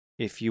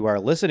If you are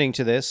listening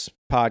to this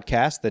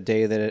podcast the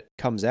day that it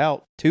comes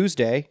out,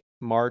 Tuesday,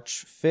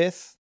 March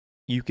 5th,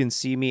 you can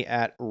see me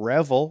at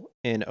Revel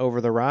in Over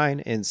the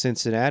Rhine in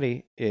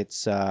Cincinnati.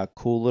 It's a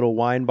cool little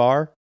wine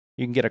bar.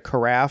 You can get a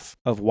carafe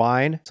of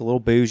wine. It's a little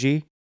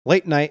bougie.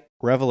 Late night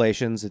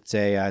Revelations. It's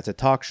a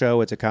talk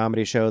show. It's a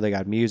comedy show. They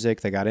got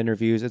music. They got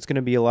interviews. It's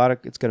gonna be a lot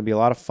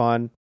of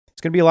fun. It's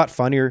gonna be a lot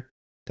funnier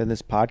than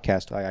this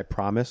podcast. I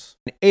promise.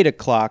 8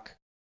 o'clock,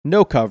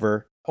 no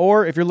cover.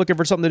 Or if you're looking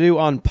for something to do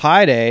on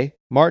Pi Day,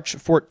 March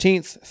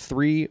 14th,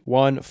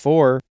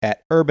 314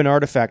 at Urban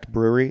Artifact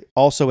Brewery,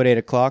 also at 8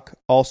 o'clock,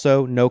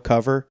 also no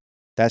cover.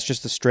 That's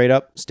just a straight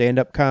up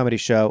stand-up comedy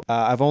show.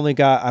 I've only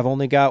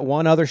got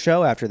one other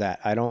show after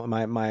that.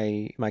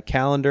 My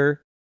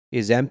calendar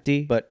is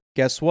empty, but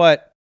guess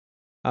what?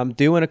 I'm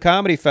doing a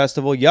comedy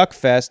festival, Yuck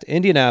Fest,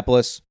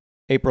 Indianapolis,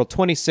 April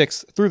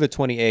 26th through the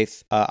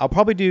 28th. I'll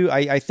probably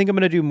I think I'm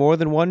going to do more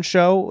than one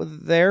show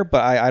there,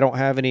 but I don't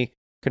have any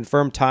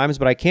confirmed times,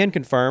 but I can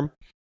confirm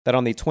that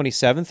on the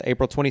 27th,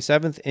 April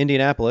 27th,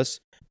 Indianapolis,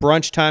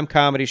 brunch time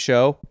comedy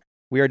show,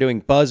 we are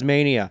doing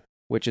Buzzmania,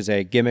 which is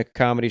a gimmick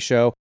comedy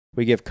show.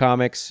 We give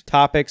comics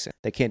topics.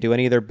 They can't do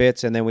any of their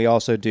bits, and then we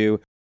also do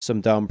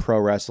some dumb pro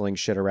wrestling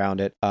shit around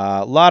it.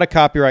 A lot of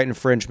copyright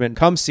infringement.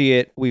 Come see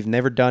it. We've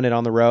never done it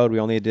on the road. We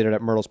only did it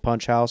at Myrtle's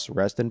Punch House.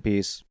 Rest in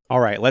peace.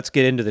 All right, let's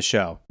get into the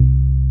show.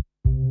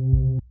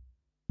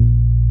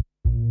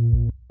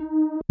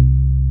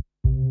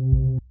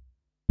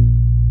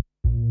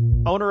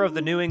 Owner of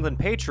the New England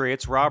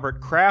Patriots,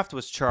 Robert Kraft,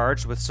 was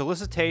charged with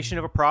solicitation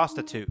of a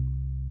prostitute.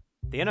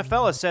 The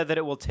NFL has said that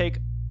it will take,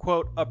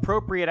 quote,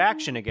 appropriate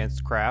action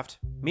against Kraft,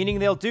 meaning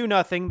they'll do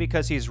nothing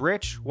because he's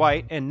rich,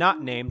 white, and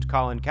not named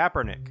Colin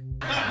Kaepernick.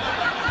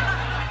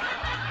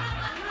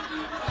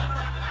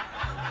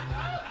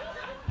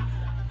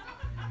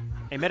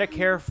 A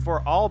Medicare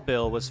for All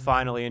bill was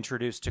finally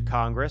introduced to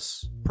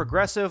Congress.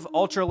 Progressive,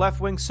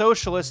 ultra-left-wing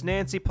socialist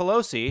Nancy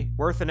Pelosi,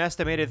 worth an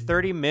estimated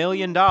 $30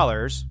 million,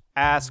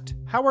 asked,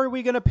 "How are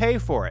we going to pay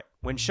for it?"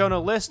 When shown a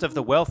list of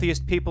the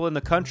wealthiest people in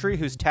the country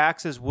whose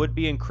taxes would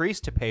be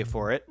increased to pay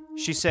for it,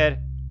 she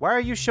said, "Why are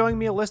you showing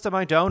me a list of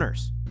my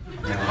donors?"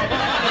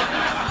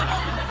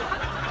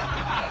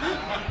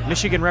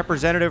 Michigan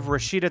Representative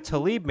Rashida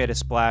Tlaib made a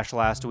splash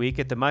last week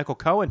at the Michael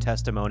Cohen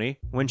testimony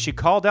when she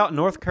called out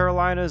North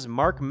Carolina's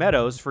Mark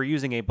Meadows for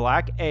using a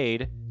black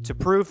aide to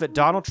prove that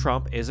Donald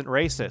Trump isn't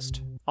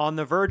racist. On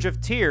the verge of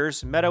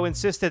tears, Meadow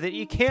insisted that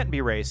he can't be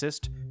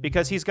racist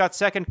because he's got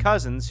second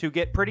cousins who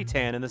get pretty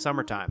tan in the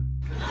summertime.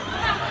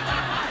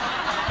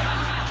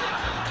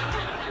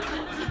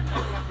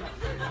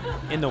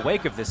 In the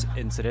wake of this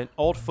incident,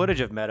 old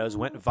footage of Meadows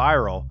went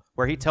viral,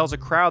 where he tells a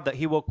crowd that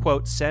he will,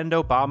 quote, send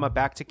Obama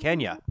back to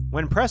Kenya.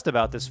 When pressed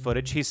about this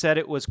footage, he said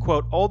it was,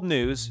 quote, old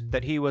news,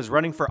 that he was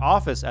running for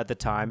office at the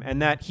time,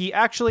 and that he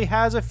actually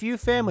has a few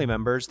family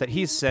members that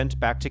he's sent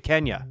back to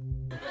Kenya.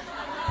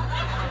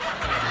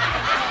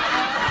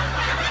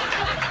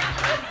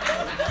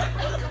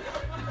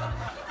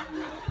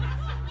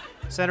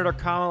 Senator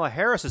Kamala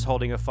Harris is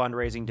holding a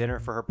fundraising dinner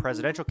for her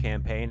presidential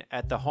campaign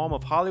at the home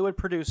of Hollywood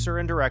producer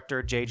and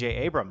director J.J.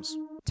 Abrams.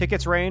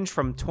 Tickets range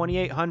from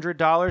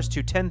 $2,800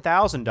 to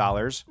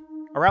 $10,000,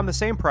 around the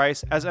same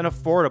price as an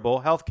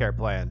affordable healthcare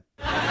plan.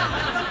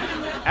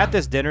 At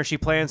this dinner, she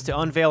plans to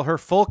unveil her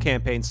full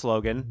campaign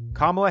slogan,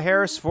 Kamala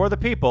Harris for the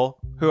people,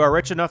 who are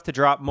rich enough to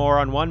drop more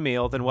on one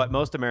meal than what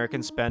most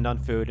Americans spend on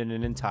food in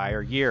an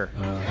entire year.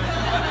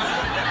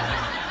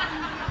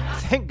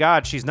 Thank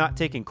God she's not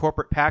taking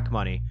corporate PAC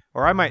money,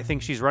 or I might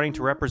think she's running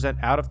to represent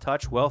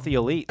out-of-touch wealthy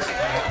elites.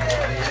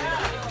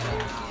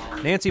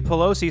 Nancy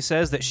Pelosi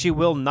says that she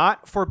will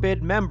not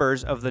forbid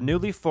members of the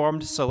newly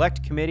formed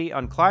Select Committee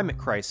on Climate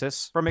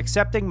Crisis from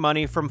accepting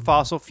money from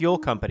fossil fuel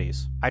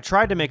companies. I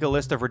tried to make a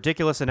list of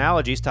ridiculous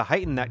analogies to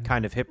heighten that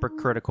kind of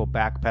hypocritical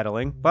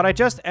backpedaling, but I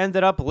just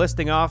ended up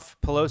listing off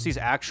Pelosi's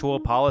actual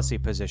policy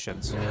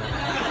positions.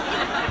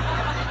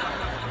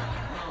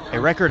 A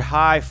record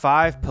high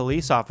 5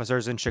 police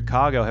officers in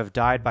Chicago have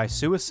died by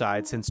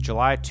suicide since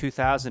July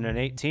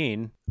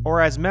 2018, or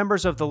as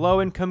members of the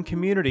low-income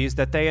communities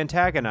that they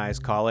antagonize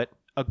call it,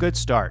 a good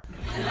start.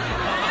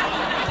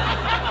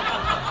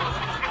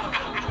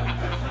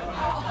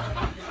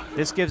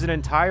 This gives an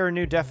entire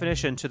new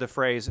definition to the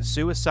phrase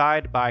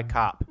suicide by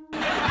cop.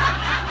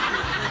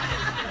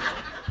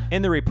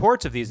 In the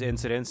reports of these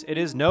incidents, it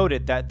is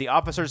noted that the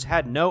officers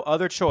had no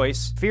other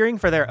choice, fearing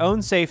for their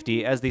own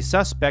safety as the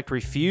suspect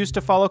refused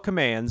to follow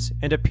commands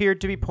and appeared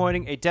to be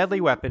pointing a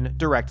deadly weapon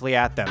directly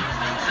at them.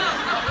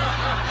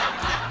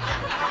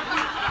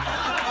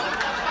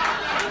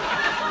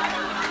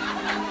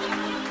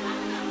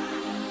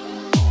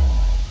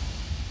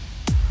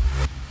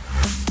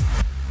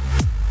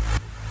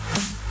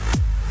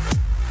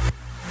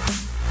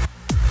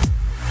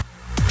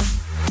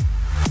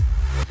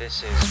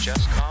 This is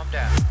Just Calm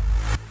Down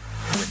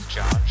with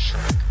John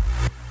Schreck.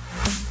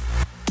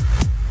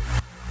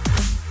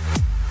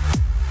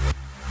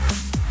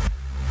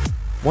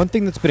 One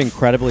thing that's been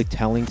incredibly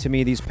telling to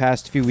me these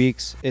past few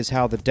weeks is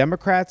how the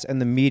Democrats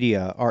and the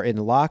media are in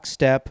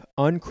lockstep,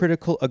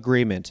 uncritical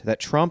agreement that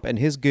Trump and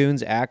his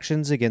goons'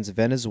 actions against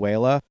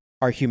Venezuela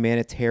are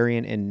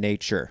humanitarian in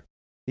nature.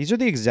 These are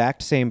the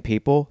exact same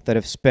people that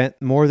have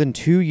spent more than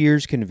 2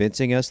 years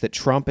convincing us that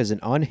Trump is an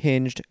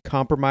unhinged,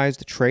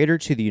 compromised traitor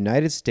to the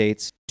United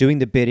States doing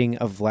the bidding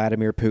of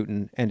Vladimir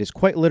Putin and is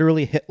quite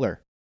literally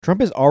Hitler. Trump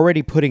is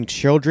already putting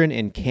children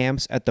in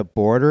camps at the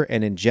border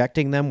and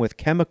injecting them with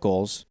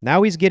chemicals.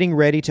 Now he's getting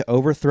ready to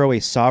overthrow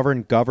a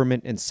sovereign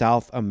government in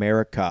South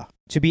America.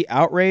 To be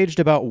outraged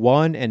about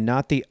one and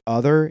not the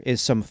other is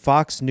some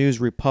Fox News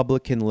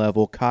Republican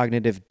level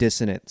cognitive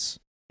dissonance.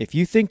 If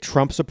you think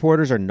Trump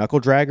supporters are knuckle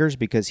draggers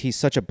because he's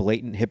such a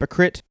blatant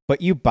hypocrite, but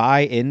you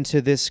buy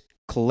into this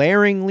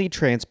glaringly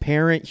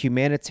transparent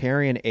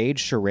humanitarian aid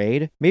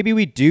charade, maybe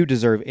we do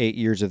deserve 8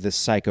 years of this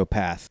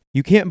psychopath.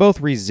 You can't both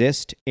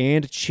resist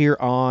and cheer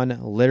on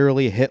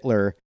literally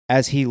Hitler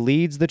as he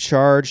leads the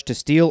charge to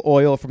steal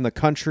oil from the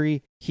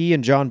country he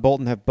and John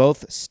Bolton have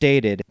both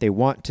stated they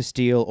want to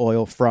steal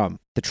oil from.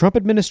 The Trump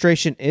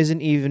administration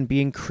isn't even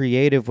being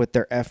creative with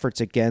their efforts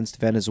against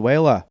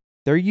Venezuela.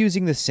 They're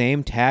using the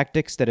same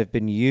tactics that have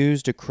been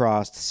used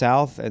across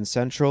South and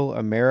Central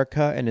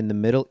America and in the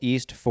Middle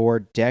East for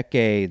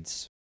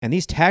decades. And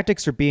these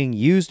tactics are being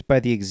used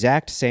by the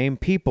exact same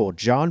people,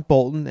 John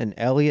Bolton and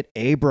Elliott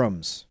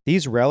Abrams.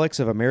 These relics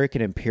of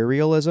American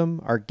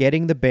imperialism are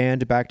getting the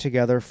band back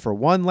together for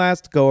one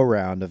last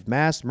go-around of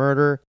mass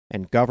murder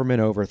and government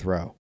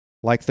overthrow,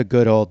 like the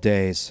good old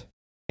days.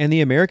 And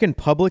the American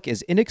public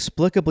is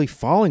inexplicably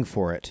falling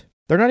for it.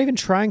 They're not even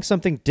trying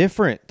something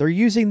different. They're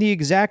using the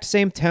exact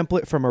same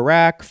template from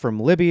Iraq, from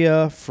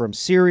Libya, from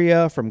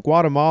Syria, from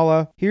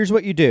Guatemala. Here's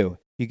what you do.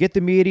 You get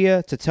the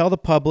media to tell the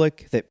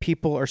public that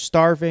people are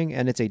starving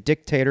and it's a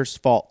dictator's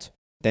fault.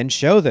 Then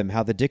show them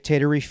how the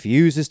dictator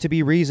refuses to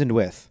be reasoned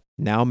with.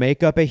 Now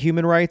make up a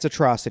human rights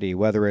atrocity,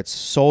 whether it's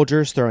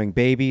soldiers throwing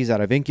babies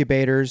out of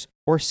incubators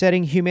or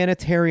setting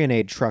humanitarian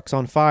aid trucks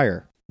on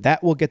fire.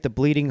 That will get the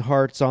bleeding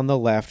hearts on the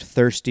left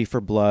thirsty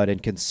for blood,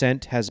 and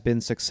consent has been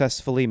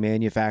successfully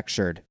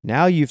manufactured.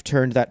 Now you've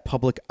turned that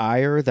public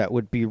ire that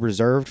would be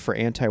reserved for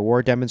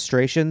anti-war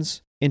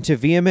demonstrations into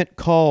vehement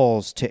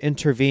calls to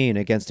intervene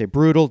against a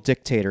brutal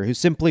dictator who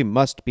simply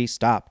must be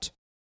stopped.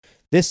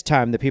 This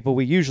time, the people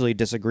we usually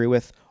disagree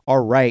with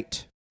are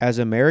right. As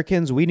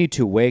Americans, we need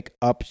to wake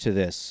up to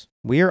this.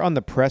 We are on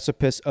the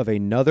precipice of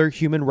another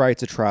human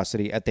rights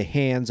atrocity at the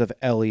hands of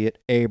Elliott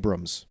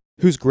Abrams,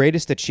 whose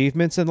greatest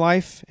achievements in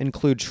life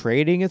include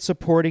trading and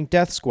supporting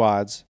death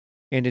squads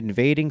and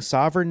invading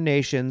sovereign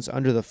nations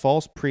under the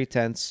false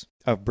pretense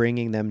of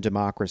bringing them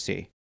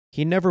democracy.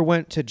 He never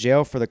went to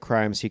jail for the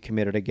crimes he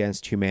committed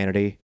against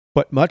humanity,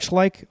 but much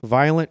like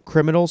violent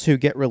criminals who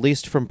get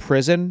released from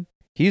prison,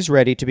 he's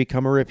ready to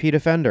become a repeat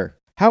offender.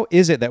 How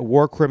is it that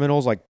war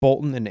criminals like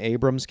Bolton and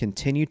Abrams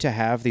continue to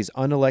have these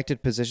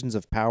unelected positions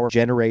of power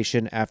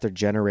generation after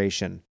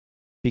generation?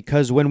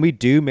 Because when we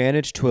do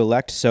manage to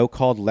elect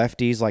so-called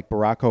lefties like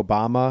Barack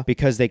Obama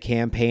because they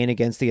campaign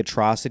against the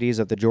atrocities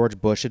of the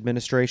George Bush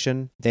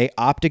administration, they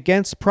opt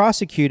against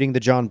prosecuting the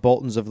John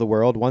Boltons of the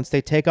world once they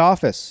take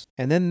office.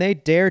 And then they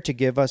dare to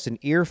give us an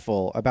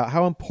earful about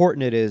how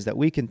important it is that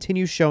we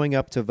continue showing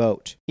up to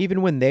vote,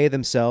 even when they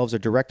themselves are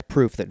direct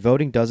proof that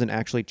voting doesn't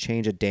actually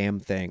change a damn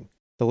thing.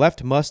 The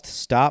left must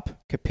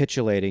stop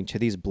capitulating to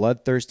these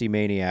bloodthirsty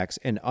maniacs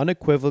and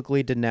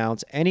unequivocally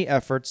denounce any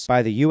efforts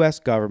by the U.S.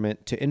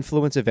 government to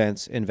influence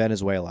events in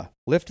Venezuela.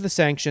 Lift the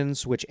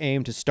sanctions, which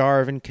aim to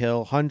starve and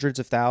kill hundreds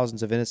of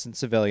thousands of innocent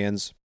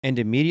civilians, and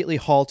immediately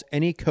halt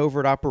any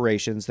covert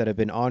operations that have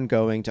been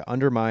ongoing to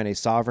undermine a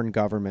sovereign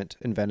government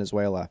in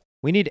Venezuela.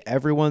 We need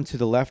everyone to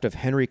the left of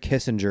Henry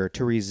Kissinger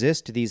to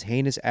resist these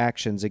heinous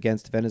actions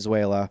against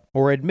Venezuela,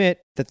 or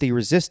admit that the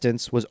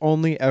resistance was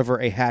only ever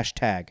a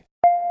hashtag.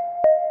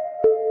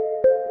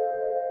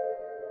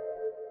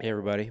 Hey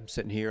everybody, I'm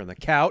sitting here on the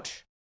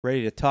couch,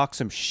 ready to talk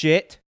some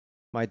shit.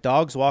 My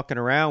dog's walking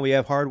around. We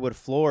have hardwood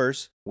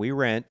floors. We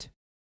rent.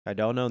 I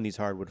don't own these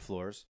hardwood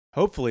floors.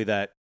 Hopefully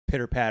that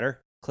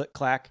pitter-patter,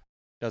 click-clack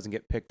doesn't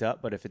get picked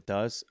up, but if it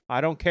does, I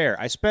don't care.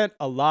 I spent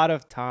a lot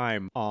of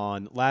time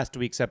on last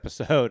week's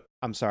episode.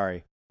 I'm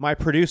sorry. My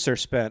producer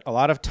spent a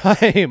lot of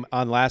time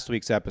on last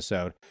week's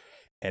episode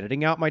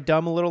editing out my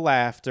dumb little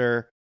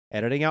laughter,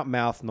 editing out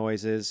mouth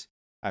noises.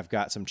 I've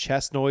got some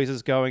chest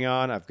noises going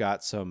on. I've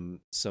got some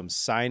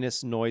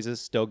sinus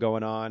noises still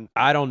going on.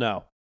 I don't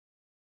know.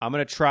 I'm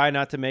going to try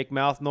not to make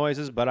mouth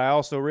noises, but I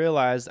also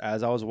realized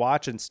as I was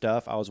watching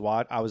stuff, I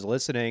was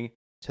listening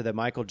to the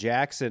Michael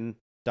Jackson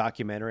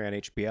documentary on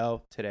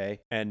HBO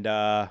today, and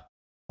a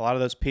lot of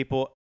those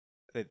people,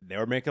 they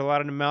were making a lot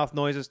of mouth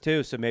noises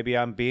too, so maybe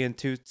I'm being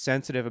too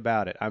sensitive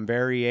about it. I'm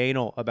very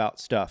anal about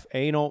stuff.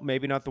 Anal,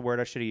 maybe not the word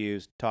I should have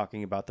used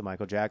talking about the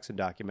Michael Jackson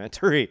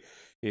documentary.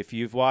 If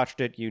you've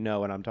watched it, you know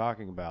what I'm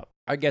talking about.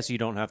 I guess you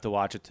don't have to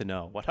watch it to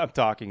know what I'm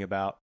talking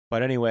about.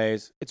 But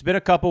anyways, it's been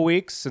a couple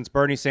weeks since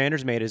Bernie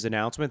Sanders made his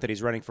announcement that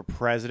he's running for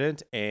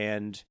president.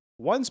 And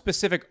one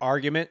specific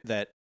argument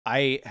that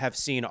I have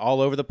seen all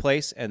over the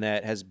place and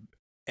that has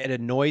it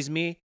annoys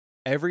me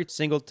every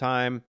single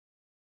time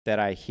that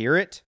I hear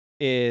it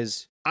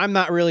is I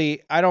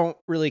don't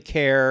really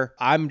care.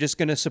 I'm just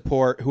going to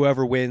support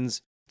whoever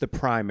wins the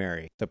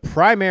primary. The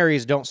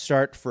primaries don't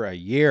start for a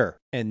year,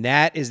 and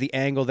that is the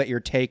angle that you're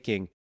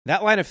taking.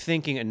 That line of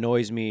thinking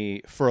annoys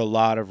me for a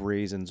lot of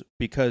reasons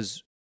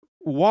because,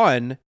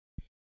 one,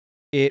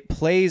 it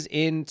plays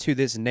into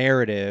this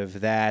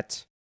narrative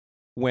that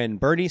when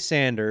Bernie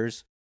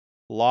Sanders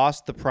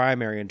lost the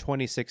primary in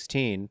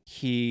 2016,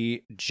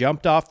 he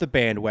jumped off the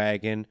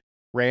bandwagon,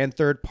 ran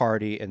third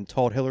party, and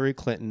told Hillary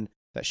Clinton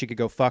that she could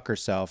go fuck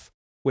herself,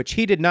 which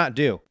he did not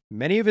do.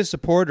 Many of his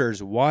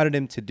supporters wanted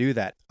him to do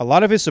that. A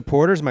lot of his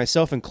supporters,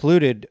 myself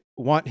included,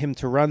 want him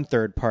to run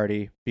third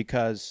party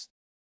because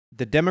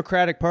the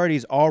Democratic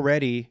Party's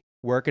already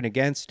working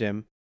against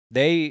him.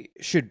 They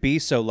should be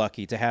so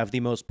lucky to have the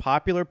most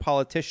popular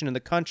politician in the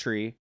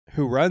country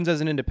who runs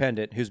as an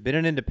independent, who's been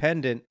an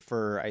independent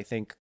for, I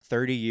think,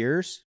 30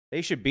 years.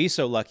 They should be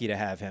so lucky to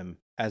have him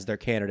as their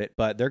candidate,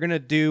 but they're going to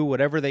do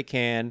whatever they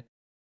can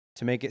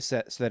to make it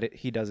set so that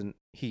he doesn't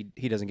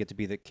get to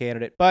be the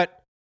candidate.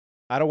 But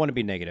I don't want to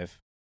be negative.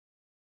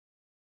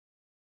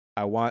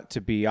 I want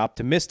to be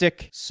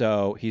optimistic.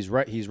 So he's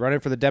running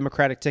for the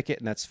Democratic ticket,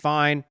 and that's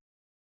fine.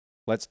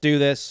 Let's do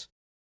this.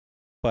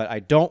 But I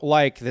don't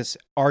like this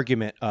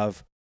argument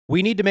of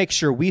we need to make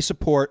sure we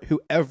support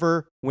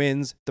whoever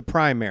wins the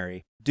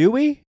primary. Do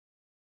we?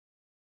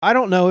 I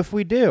don't know if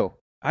we do.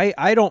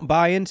 I don't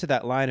buy into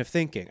that line of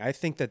thinking. I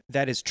think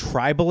that is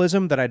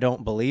tribalism that I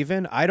don't believe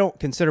in. I don't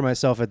consider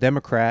myself a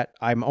Democrat.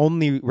 I'm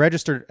only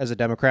registered as a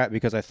Democrat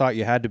because I thought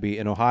you had to be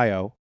in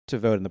Ohio to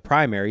vote in the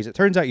primaries. It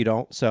turns out you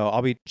don't, so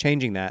I'll be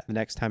changing that the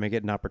next time I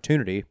get an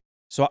opportunity.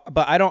 So,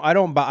 but I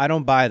don't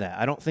buy that.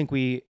 I don't think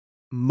we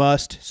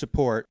must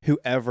support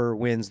whoever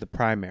wins the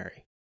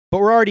primary. But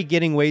we're already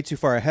getting way too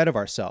far ahead of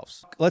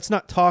ourselves. Let's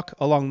not talk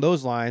along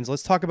those lines.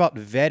 Let's talk about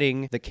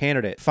vetting the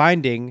candidate,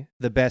 finding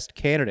the best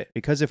candidate.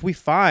 Because if we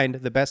find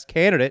the best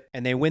candidate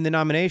and they win the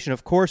nomination,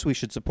 of course we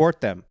should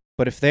support them.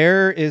 But if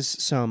there is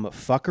some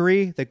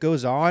fuckery that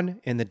goes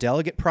on in the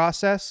delegate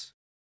process,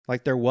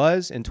 like there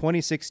was in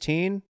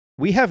 2016,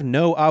 we have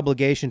no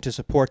obligation to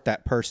support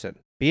that person.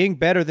 Being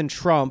better than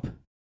Trump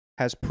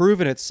has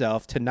proven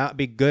itself to not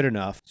be good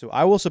enough. So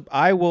I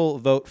will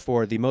vote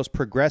for the most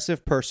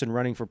progressive person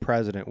running for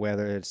president,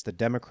 whether it's the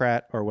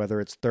Democrat or whether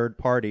it's third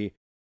party.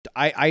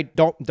 I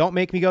don't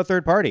make me go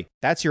third party.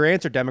 That's your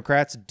answer,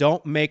 Democrats.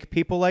 Don't make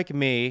people like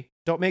me,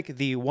 don't make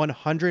the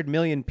 100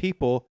 million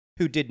people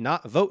who did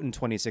not vote in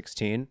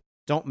 2016,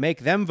 don't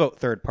make them vote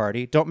third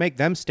party. Don't make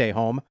them stay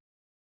home.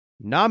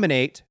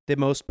 Nominate the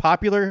most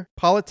popular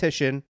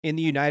politician in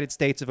the United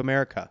States of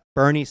America,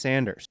 Bernie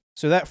Sanders.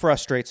 So that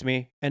frustrates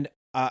me. And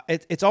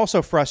it's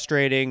also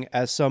frustrating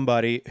as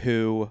somebody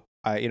who,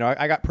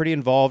 I got pretty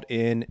involved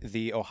in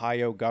the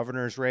Ohio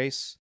governor's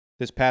race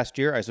this past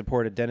year. I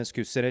supported Dennis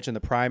Kucinich in the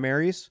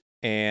primaries,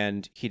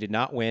 and he did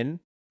not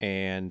win.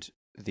 And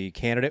the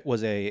candidate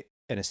was an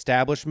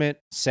establishment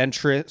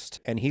centrist,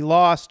 and he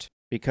lost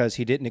because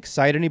he didn't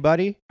excite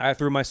anybody. I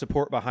threw my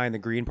support behind the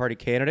Green Party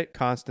candidate,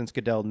 Constance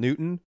Goodell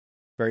Newton,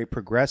 very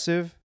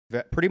progressive,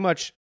 pretty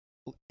much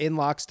in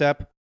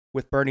lockstep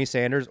with Bernie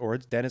Sanders or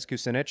Dennis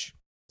Kucinich.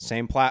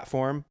 Same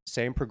platform,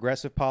 same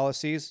progressive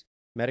policies,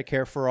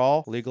 Medicare for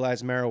all,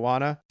 legalize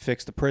marijuana,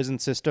 fix the prison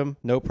system,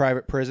 no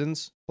private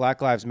prisons,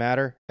 Black Lives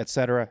Matter,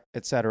 etc.,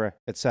 etc.,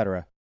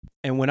 etc.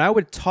 And when I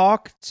would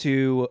talk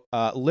to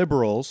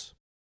liberals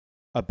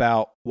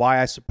about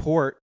why I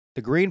support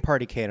the Green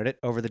Party candidate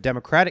over the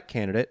Democratic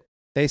candidate,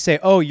 they say,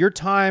 oh, your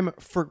time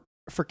for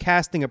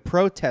casting a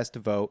protest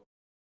vote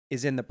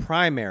is in the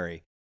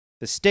primary.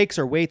 The stakes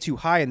are way too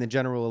high in the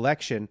general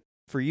election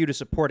for you to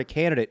support a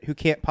candidate who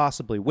can't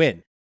possibly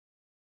win.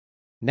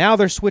 Now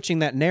they're switching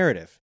that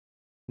narrative.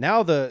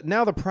 Now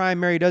the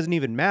primary doesn't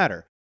even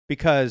matter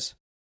because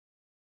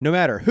no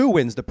matter who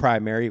wins the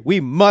primary, we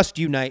must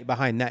unite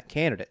behind that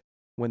candidate.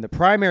 When the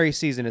primary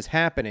season is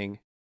happening,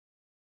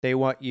 they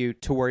want you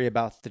to worry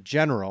about the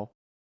general.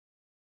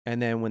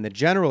 And then when the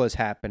general is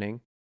happening,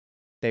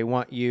 they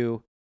want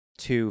you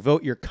to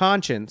vote your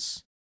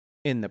conscience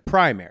in the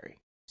primary.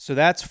 So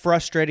that's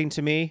frustrating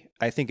to me.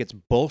 I think it's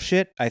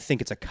bullshit. I think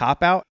it's a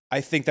cop-out.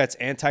 I think that's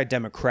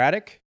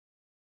anti-democratic.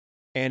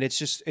 And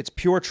it's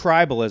pure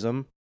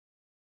tribalism.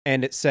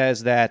 And it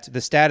says that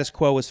the status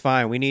quo is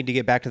fine. We need to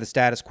get back to the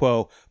status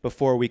quo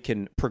before we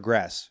can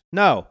progress.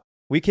 No,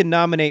 we can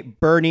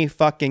nominate Bernie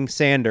fucking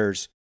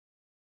Sanders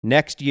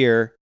next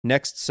year,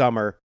 next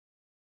summer,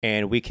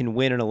 and we can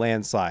win in a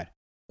landslide.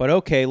 But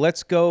okay,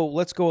 let's go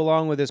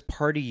along with this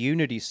party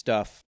unity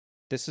stuff.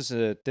 This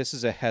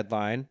is a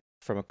headline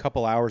from a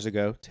couple hours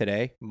ago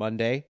today,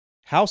 Monday.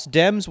 House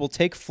Dems will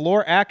take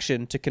floor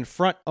action to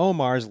confront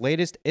Omar's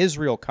latest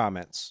Israel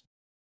comments.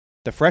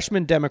 The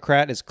freshman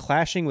Democrat is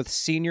clashing with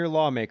senior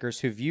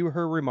lawmakers who view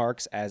her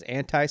remarks as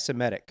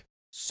anti-Semitic.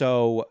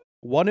 So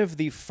one of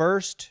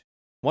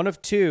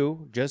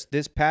two, just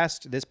this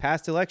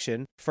past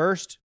election,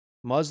 first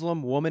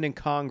Muslim woman in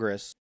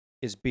Congress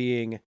is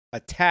being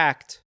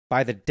attacked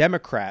by the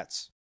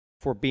Democrats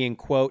for being,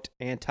 quote,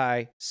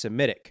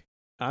 anti-Semitic.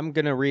 I'm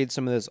going to read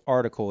some of this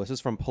article. This is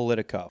from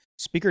Politico.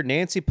 Speaker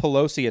Nancy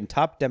Pelosi and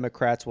top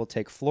Democrats will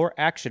take floor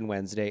action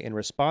Wednesday in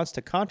response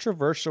to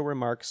controversial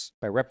remarks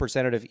by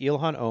Representative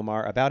Ilhan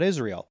Omar about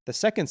Israel, the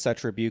second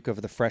such rebuke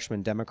of the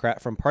freshman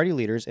Democrat from party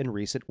leaders in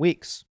recent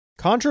weeks.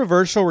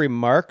 Controversial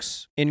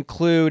remarks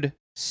include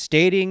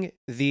stating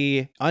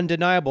the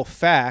undeniable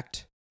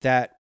fact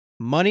that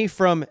money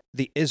from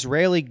the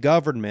Israeli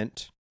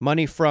government,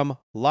 money from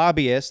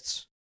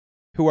lobbyists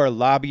who are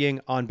lobbying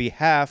on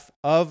behalf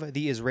of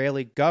the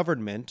Israeli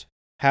government,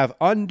 have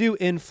undue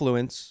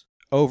influence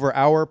over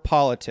our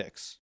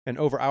politics and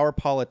over our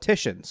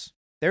politicians.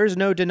 There's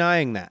no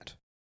denying that.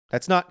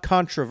 That's not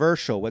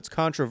controversial. What's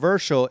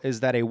controversial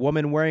is that a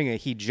woman wearing a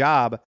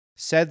hijab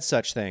said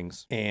such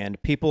things. And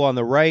people on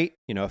the right,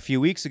 a few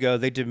weeks ago,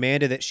 they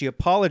demanded that she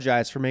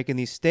apologize for making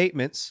these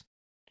statements.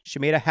 She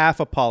made a half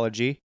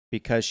apology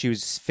because she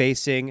was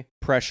facing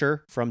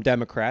pressure from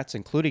Democrats,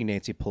 including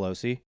Nancy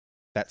Pelosi,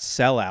 that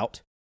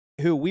sellout,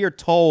 who we are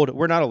told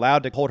we're not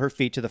allowed to hold her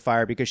feet to the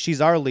fire because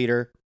she's our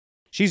leader.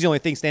 She's the only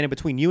thing standing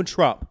between you and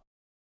Trump.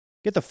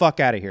 Get the fuck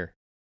out of here.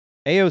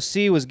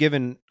 AOC was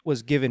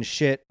given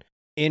shit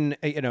in,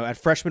 at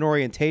freshman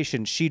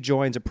orientation. She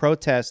joins a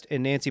protest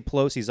in Nancy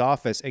Pelosi's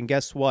office, and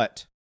guess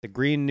what? The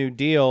Green New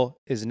Deal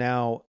is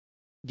now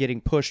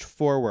getting pushed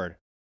forward.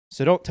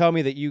 So don't tell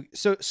me that you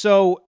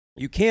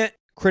can't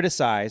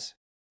criticize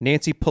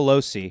Nancy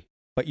Pelosi,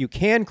 but you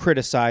can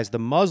criticize the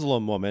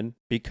Muslim woman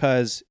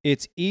because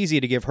it's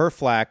easy to give her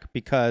flack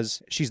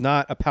because she's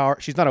not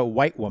a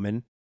white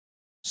woman.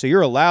 So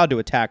you're allowed to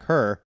attack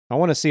her. I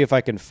want to see if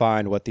I can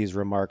find what these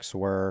remarks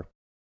were.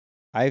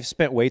 I've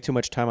spent way too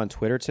much time on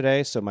Twitter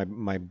today, so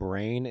my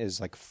brain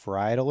is like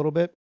fried a little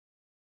bit.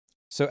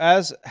 So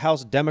as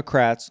House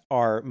Democrats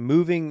are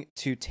moving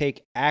to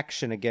take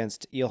action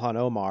against Ilhan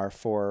Omar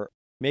for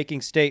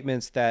making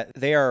statements that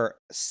they are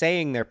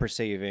saying they're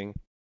perceiving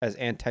as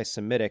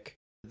anti-Semitic,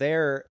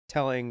 they're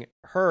telling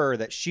her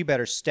that she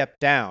better step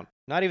down.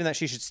 Not even that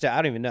she should step. I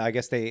don't even know. I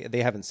guess they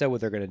haven't said what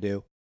they're going to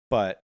do.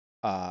 But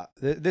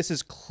this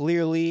is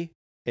clearly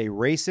a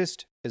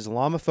racist,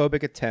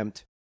 Islamophobic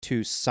attempt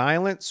to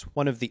silence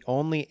one of the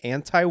only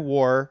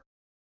anti-war,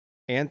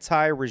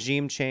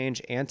 anti-regime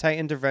change,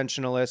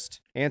 anti-interventionalist,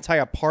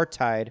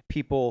 anti-apartheid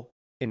people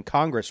in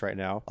Congress right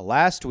now.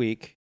 Last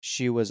week,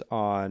 she was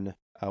on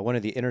one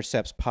of the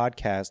Intercepts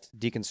podcasts,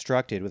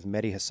 Deconstructed, with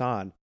Mehdi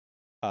Hassan.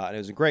 And it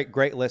was a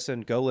great listen.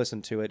 Go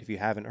listen to it if you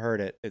haven't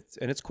heard it.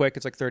 It's quick.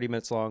 It's like 30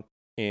 minutes long.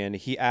 And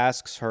he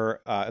asks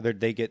her,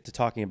 they get to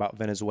talking about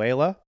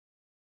Venezuela.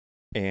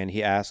 And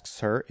he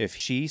asks her if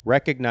she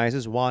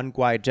recognizes Juan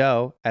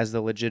Guaido as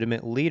the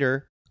legitimate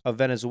leader of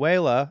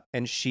Venezuela.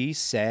 And she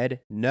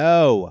said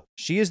no.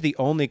 She is the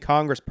only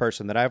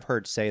congressperson that I've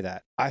heard say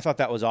that. I thought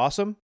that was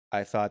awesome.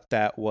 I thought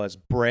that was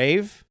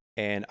brave.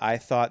 And I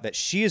thought that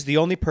she is the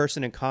only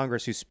person in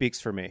Congress who speaks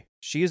for me.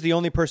 She is the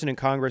only person in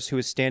Congress who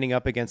is standing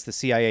up against the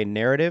CIA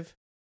narrative,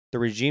 the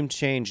regime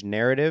change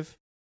narrative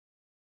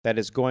that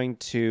is going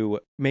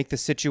to make the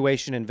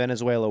situation in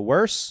Venezuela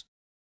worse.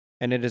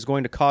 And it is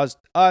going to cause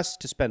us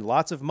to spend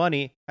lots of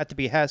money at the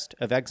behest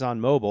of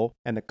ExxonMobil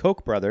and the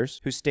Koch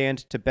brothers, who stand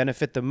to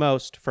benefit the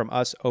most from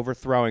us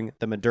overthrowing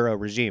the Maduro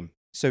regime.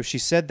 So she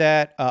said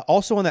that.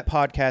 Also on that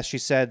podcast, she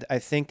said, I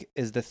think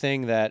is the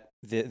thing that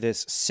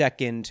this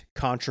second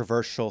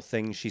controversial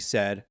thing she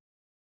said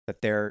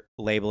that they're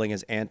labeling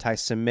as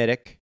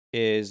anti-Semitic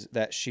is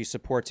that she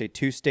supports a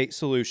two-state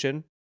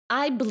solution.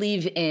 I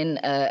believe in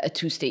a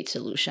two-state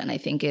solution. I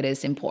think it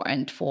is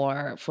important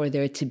for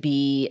there to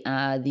be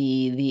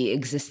the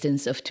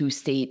existence of two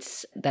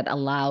states that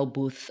allow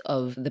both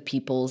of the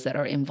peoples that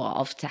are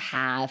involved to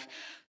have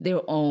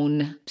their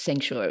own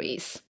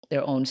sanctuaries,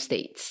 their own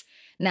states.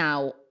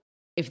 Now,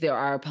 if there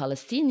are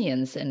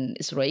Palestinians and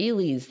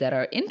Israelis that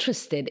are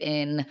interested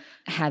in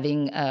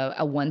having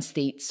a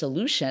one-state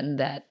solution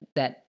that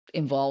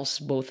involves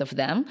both of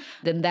them,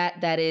 then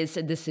that is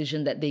a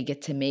decision that they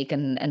get to make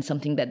and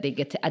something that they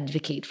get to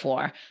advocate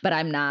for. But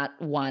I'm not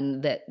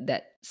one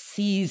that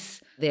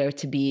sees there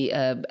to be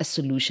a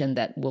solution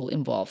that will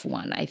involve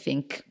one. I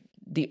think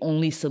the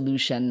only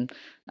solution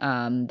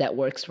that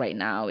works right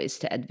now is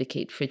to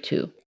advocate for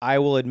two. I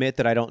will admit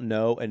that I don't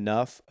know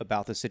enough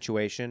about the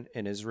situation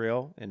in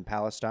Israel and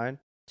Palestine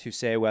to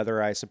say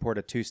whether I support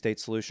a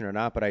two-state solution or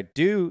not, but I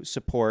do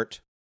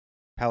support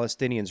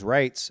Palestinians'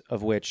 rights,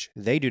 of which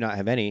they do not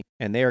have any,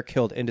 and they are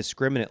killed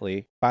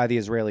indiscriminately by the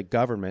Israeli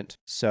government.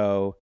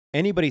 So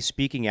anybody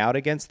speaking out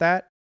against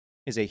that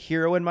is a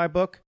hero in my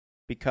book,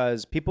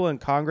 because people in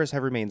Congress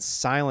have remained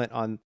silent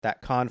on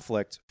that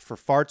conflict for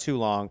far too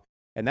long,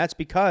 and that's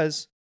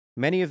because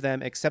many of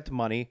them accept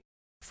money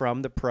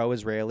from the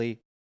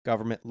pro-Israeli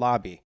government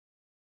lobby.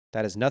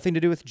 That has nothing to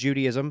do with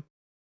Judaism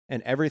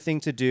and everything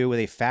to do with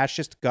a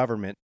fascist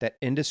government that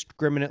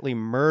indiscriminately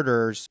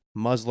murders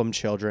Muslim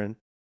children,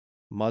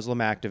 Muslim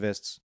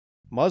activists,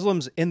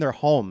 Muslims in their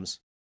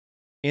homes,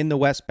 in the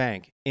West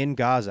Bank, in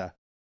Gaza,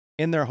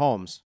 in their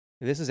homes.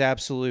 This is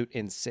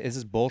this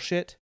is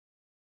bullshit.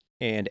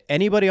 And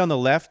anybody on the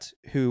left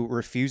who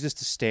refuses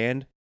to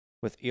stand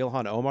with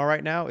Ilhan Omar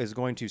right now is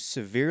going to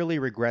severely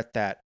regret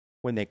that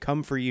when they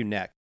come for you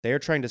next. They are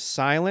trying to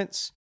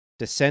silence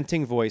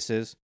dissenting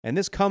voices, and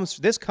this comes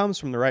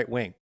from the right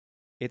wing.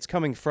 It's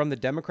coming from the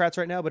Democrats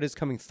right now, but it's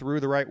coming through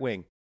the right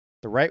wing.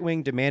 The right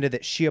wing demanded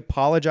that she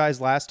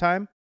apologize last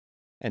time,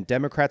 and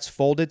Democrats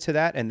folded to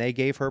that, and they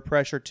gave her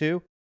pressure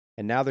too,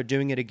 and now they're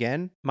doing it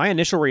again. My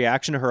initial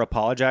reaction to her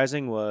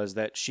apologizing was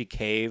that she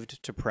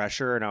caved to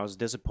pressure, and I was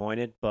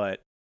disappointed,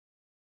 but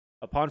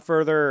upon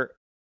further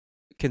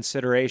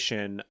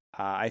consideration,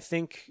 I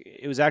think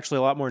it was actually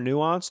a lot more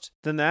nuanced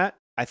than that.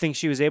 I think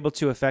she was able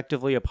to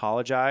effectively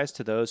apologize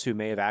to those who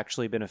may have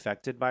actually been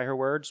affected by her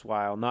words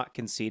while not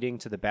conceding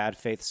to the bad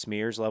faith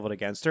smears leveled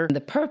against her.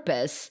 The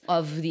purpose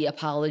of the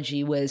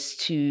apology was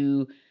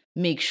to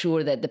make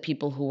sure that the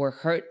people who were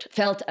hurt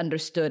felt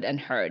understood and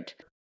heard.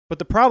 But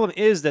the problem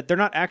is that they're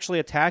not actually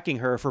attacking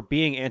her for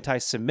being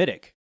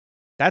anti-Semitic.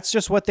 That's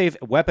just what they've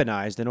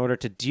weaponized in order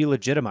to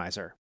delegitimize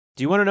her.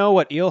 Do you want to know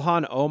what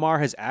Ilhan Omar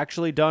has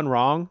actually done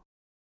wrong?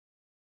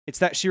 It's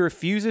that she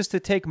refuses to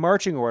take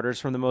marching orders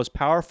from the most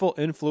powerful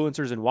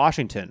influencers in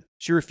Washington.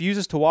 She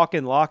refuses to walk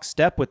in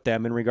lockstep with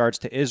them in regards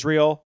to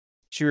Israel.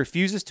 She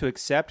refuses to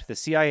accept the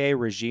CIA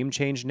regime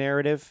change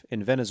narrative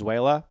in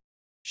Venezuela.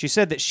 She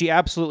said that she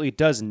absolutely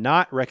does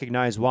not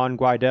recognize Juan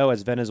Guaido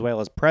as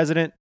Venezuela's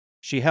president.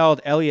 She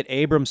held Elliot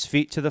Abrams'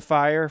 feet to the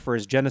fire for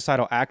his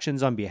genocidal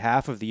actions on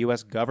behalf of the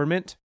U.S.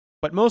 government.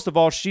 But most of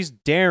all, she's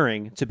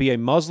daring to be a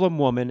Muslim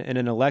woman in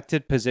an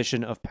elected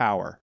position of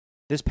power.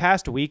 This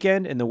past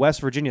weekend in the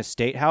West Virginia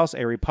State House,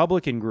 a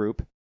Republican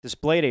group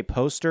displayed a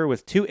poster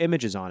with two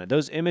images on it.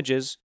 Those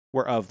images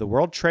were of the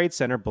World Trade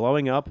Center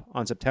blowing up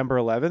on September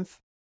 11th,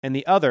 and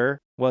the other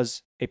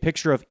was a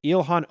picture of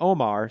Ilhan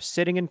Omar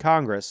sitting in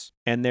Congress,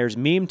 and there's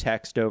meme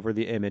text over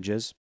the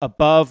images.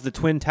 Above the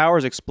Twin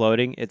Towers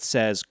exploding, it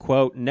says,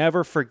 quote,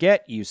 "Never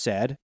forget, you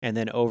said," and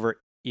then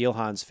over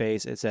Ilhan's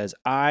face, it says,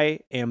 "I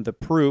am the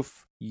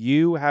proof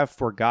you have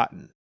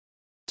forgotten."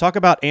 Talk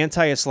about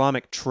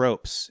anti-Islamic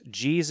tropes.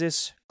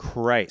 Jesus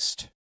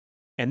Christ.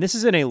 And this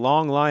is in a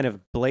long line of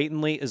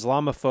blatantly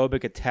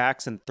Islamophobic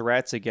attacks and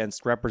threats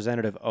against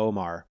Representative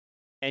Omar.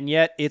 And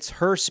yet it's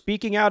her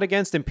speaking out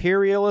against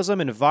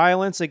imperialism and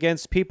violence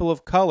against people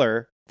of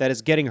color that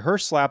is getting her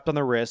slapped on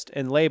the wrist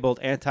and labeled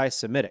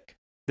anti-Semitic.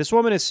 This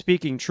woman is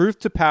speaking truth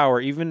to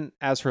power even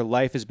as her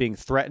life is being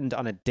threatened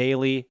on a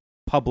daily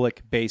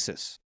public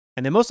basis.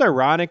 And the most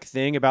ironic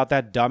thing about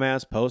that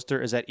dumbass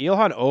poster is that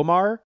Ilhan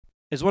Omar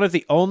is one of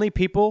the only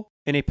people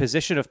in a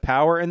position of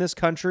power in this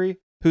country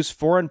whose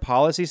foreign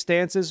policy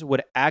stances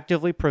would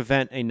actively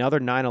prevent another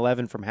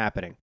 9/11 from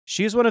happening.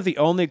 She is one of the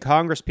only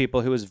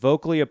congresspeople who is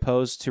vocally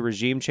opposed to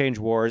regime change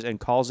wars and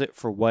calls it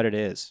for what it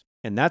is.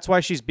 And that's why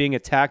she's being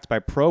attacked by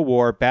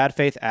pro-war, bad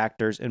faith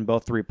actors in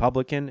both the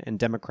Republican and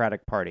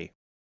Democratic Party.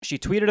 She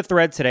tweeted a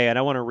thread today, and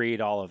I want to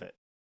read all of it.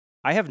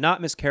 "I have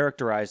not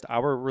mischaracterized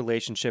our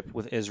relationship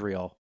with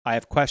Israel. I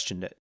have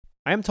questioned it.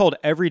 I am told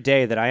every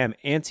day that I am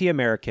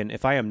anti-American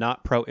if I am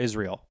not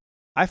pro-Israel.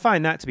 I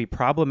find that to be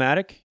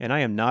problematic, and I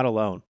am not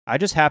alone. I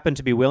just happen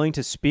to be willing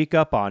to speak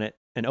up on it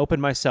and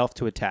open myself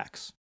to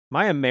attacks.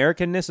 My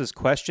Americanness is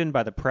questioned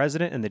by the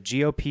president and the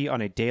GOP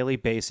on a daily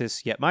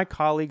basis, yet my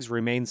colleagues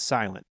remain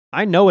silent.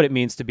 I know what it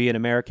means to be an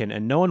American,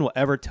 and no one will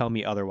ever tell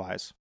me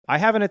otherwise. I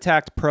haven't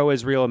attacked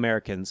pro-Israel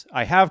Americans.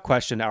 I have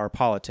questioned our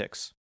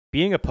politics.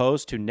 Being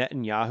opposed to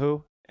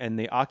Netanyahu and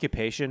the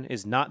occupation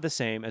is not the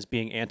same as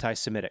being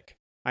anti-Semitic.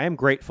 I am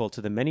grateful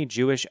to the many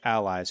Jewish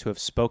allies who have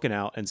spoken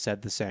out and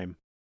said the same.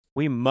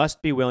 We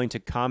must be willing to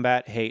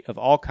combat hate of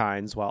all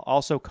kinds while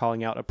also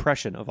calling out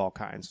oppression of all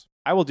kinds.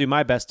 I will do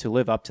my best to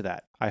live up to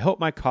that. I hope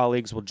my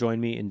colleagues will join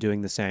me in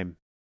doing the same."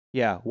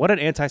 Yeah, what an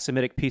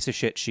anti-Semitic piece of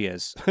shit she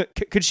is.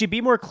 Could she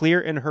be more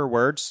clear in her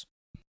words?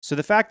 So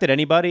the fact that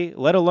anybody,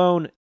 let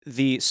alone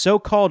the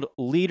so-called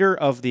leader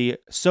of the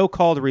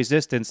so-called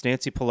resistance,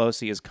 Nancy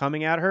Pelosi, is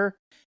coming at her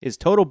is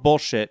total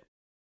bullshit.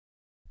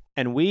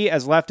 And we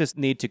as leftists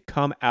need to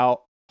come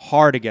out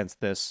hard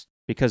against this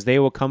because they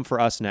will come for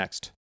us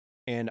next.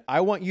 And I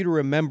want you to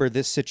remember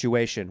this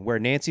situation where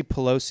Nancy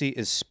Pelosi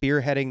is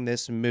spearheading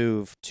this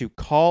move to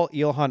call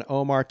Ilhan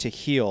Omar to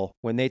heel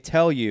when they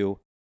tell you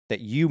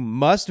that you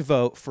must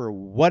vote for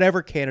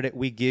whatever candidate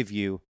we give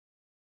you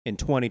in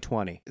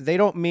 2020. They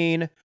don't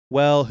mean,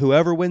 well,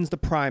 whoever wins the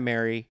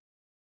primary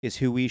is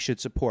who we should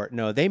support.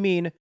 No, they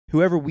mean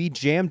whoever we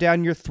jam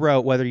down your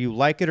throat, whether you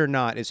like it or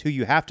not, is who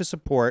you have to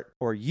support,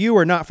 or you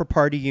are not for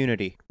party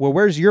unity. Well,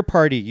 where's your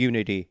party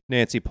unity,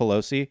 Nancy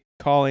Pelosi?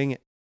 Calling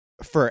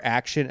for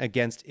action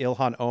against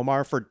Ilhan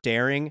Omar for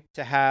daring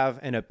to have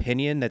an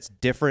opinion that's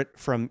different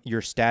from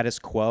your status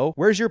quo.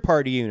 Where's your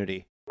party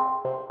unity?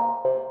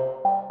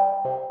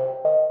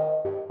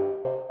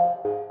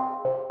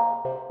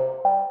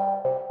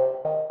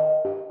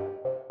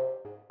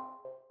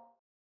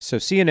 So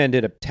CNN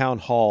did a town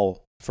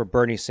hall for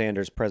Bernie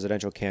Sanders'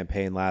 presidential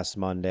campaign last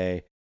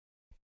Monday.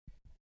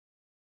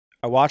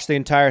 I watched the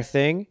entire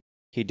thing.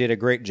 He did a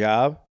great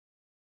job.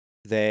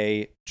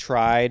 They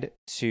tried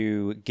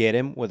to get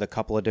him with a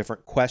couple of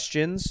different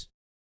questions.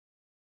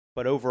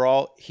 But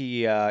overall,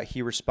 he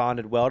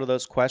responded well to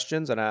those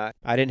questions, and I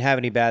didn't have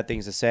any bad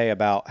things to say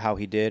about how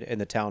he did in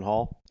the town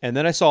hall. And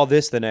then I saw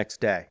this the next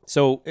day.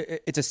 So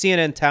it's a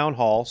CNN town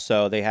hall,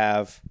 so they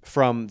have,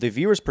 from the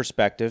viewer's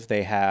perspective,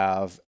 they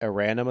have a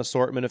random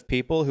assortment of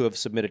people who have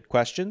submitted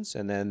questions,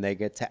 and then they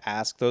get to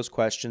ask those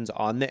questions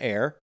on the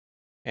air,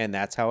 and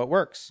that's how it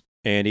works.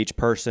 And each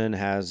person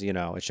has,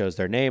 it shows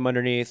their name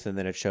underneath, and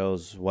then it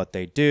shows what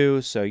they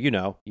do. So,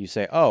 you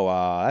say, oh,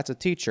 that's a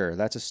teacher,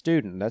 that's a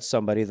student, that's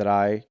somebody that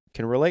I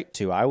can relate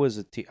to. I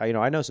was I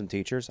know some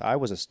teachers. I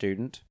was a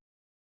student.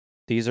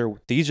 These are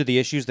the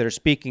issues that are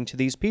speaking to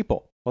these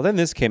people. Well, then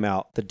this came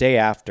out the day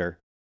after.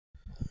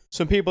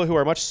 Some people who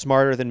are much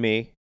smarter than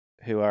me,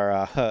 who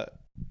are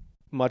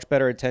much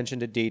better attention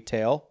to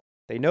detail,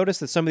 they noticed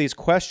that some of these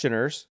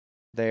questioners,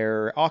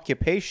 their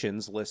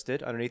occupations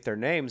listed underneath their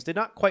names did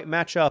not quite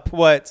match up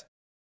what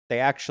they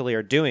actually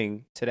are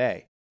doing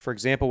today. For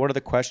example, one of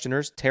the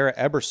questioners, Tara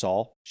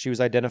Ebersol, she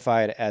was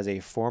identified as a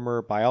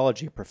former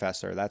biology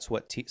professor. That's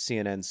what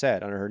CNN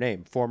said under her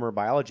name, former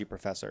biology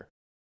professor.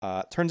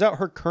 Turns out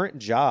her current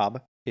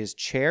job is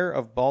chair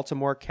of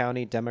Baltimore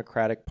County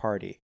Democratic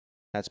Party.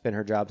 That's been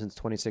her job since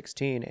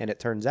 2016, and it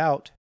turns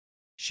out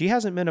she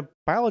hasn't been a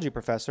biology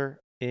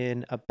professor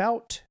in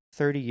about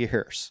 30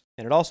 years.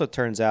 And it also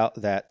turns out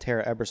that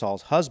Tara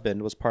Ebersol's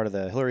husband was part of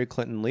the Hillary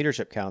Clinton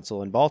Leadership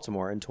Council in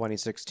Baltimore in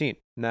 2016.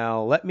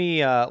 Now, let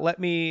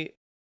me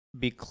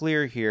be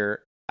clear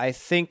here. I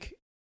think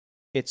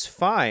it's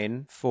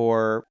fine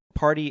for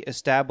party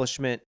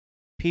establishment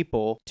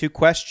people to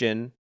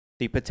question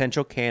the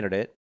potential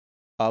candidate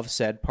of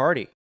said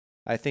party.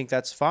 I think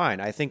that's fine.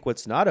 I think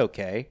what's not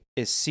okay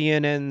is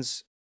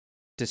CNN's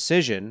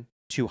decision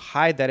to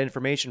hide that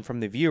information from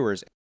the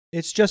viewers.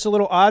 It's just a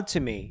little odd to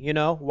me,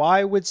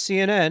 Why would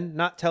CNN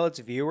not tell its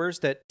viewers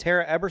that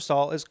Tara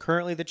Ebersol is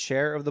currently the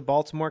chair of the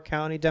Baltimore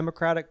County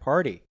Democratic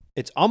Party?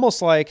 It's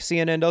almost like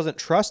CNN doesn't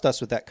trust us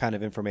with that kind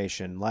of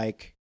information.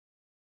 Like,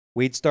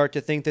 we'd start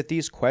to think that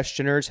these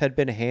questioners had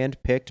been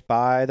handpicked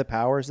by the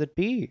powers that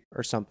be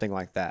or something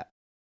like that.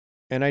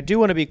 And I do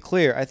want to be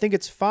clear. I think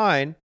it's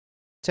fine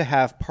to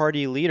have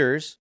party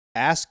leaders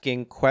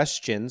asking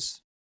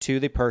questions to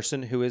the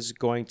person who is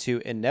going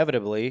to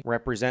inevitably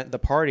represent the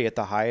party at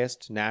the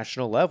highest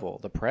national level,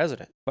 the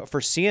president. But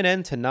for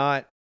CNN to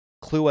not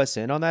clue us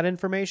in on that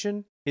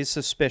information is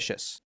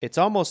suspicious. It's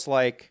almost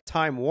like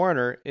Time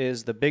Warner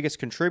is the biggest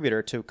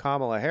contributor to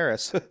Kamala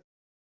Harris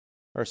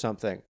or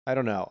something. I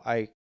don't know.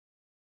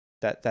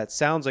 That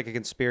sounds like a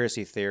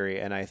conspiracy theory,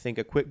 and I think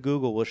a quick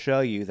Google will show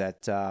you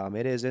that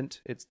it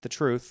isn't. It's the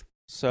truth.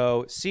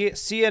 So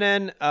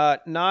CNN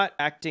not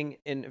acting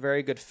in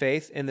very good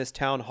faith in this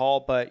town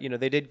hall, but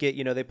they did get,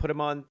 they put him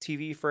on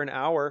TV for an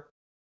hour.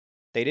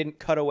 They didn't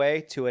cut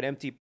away to an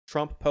empty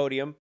Trump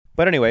podium.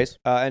 But anyways,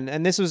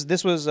 and this was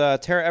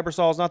Tara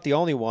Ebersol is not the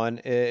only one.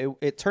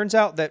 It turns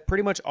out that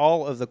pretty much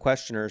all of the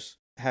questioners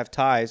have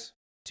ties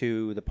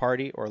to the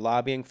party or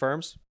lobbying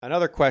firms.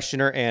 Another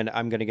questioner, and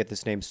I'm going to get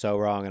this name so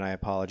wrong, and I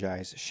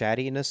apologize,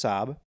 Shadi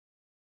Nassab.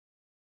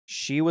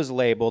 She was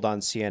labeled on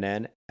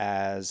CNN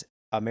as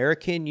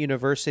American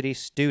University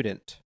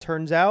student.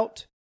 Turns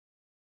out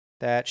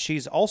that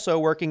she's also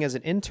working as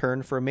an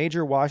intern for a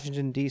major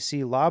Washington,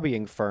 D.C.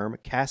 lobbying firm,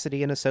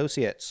 Cassidy &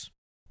 Associates.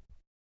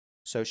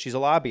 So she's a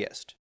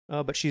lobbyist,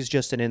 but she's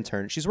just an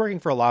intern. She's working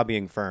for a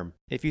lobbying firm.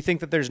 If you think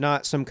that there's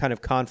not some kind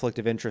of conflict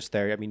of interest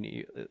there, I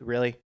mean,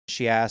 really?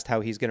 She asked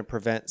how he's going to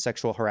prevent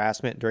sexual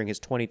harassment during his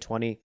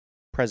 2020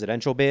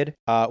 presidential bid,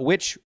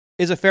 which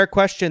is a fair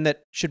question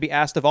that should be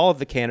asked of all of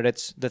the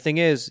candidates. The thing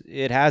is,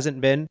 it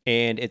hasn't been,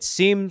 and it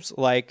seems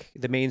like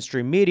the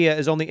mainstream media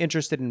is only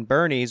interested in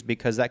Bernie's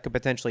because that could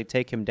potentially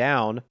take him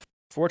down.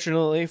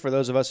 Fortunately, for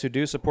those of us who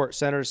do support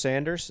Senator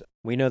Sanders,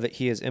 we know that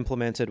he has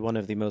implemented one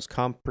of the most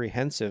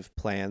comprehensive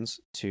plans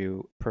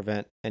to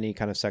prevent any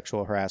kind of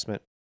sexual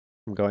harassment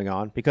from going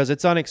on, because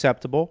it's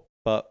unacceptable.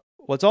 But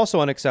what's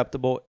also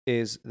unacceptable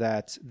is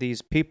that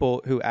these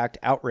people who act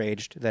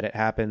outraged that it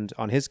happened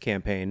on his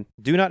campaign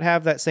do not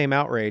have that same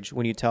outrage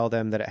when you tell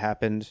them that it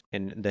happened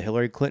in the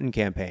Hillary Clinton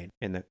campaign,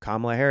 in the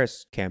Kamala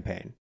Harris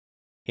campaign,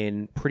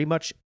 in pretty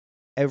much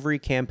every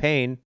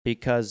campaign,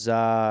 because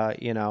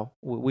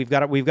we've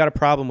got a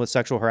problem with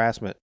sexual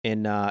harassment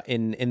in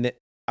the,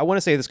 I want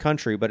to say this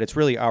country, but it's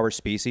really our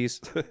species.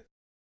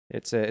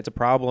 It's a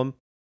problem,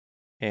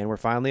 and we're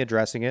finally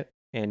addressing it,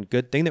 and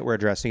good thing that we're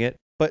addressing it.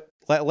 But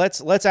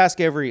let's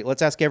ask every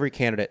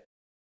candidate.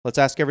 Let's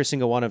ask every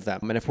single one of them.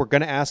 And if we're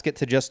going to ask it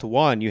to just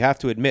one, you have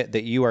to admit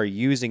that you are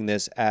using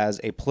this as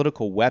a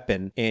political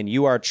weapon, and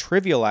you are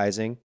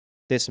trivializing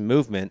this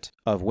movement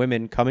of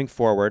women coming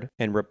forward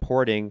and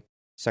reporting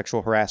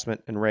sexual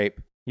harassment and rape.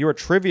 You are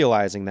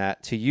trivializing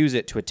that to use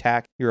it to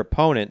attack your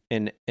opponent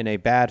in a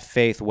bad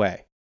faith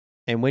way.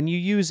 And when you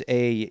use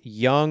a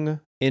young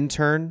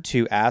intern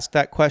to ask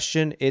that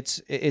question,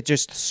 it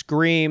just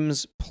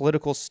screams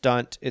political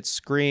stunt. It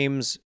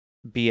screams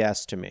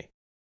BS to me.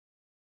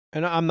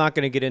 And I'm not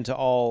going to get into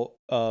all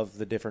of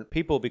the different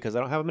people because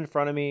I don't have them in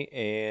front of me.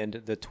 And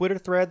the Twitter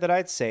thread that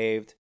I'd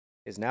saved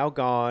is now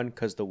gone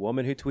because the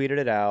woman who tweeted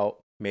it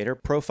out made her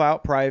profile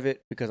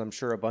private because I'm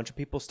sure a bunch of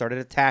people started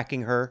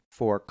attacking her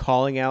for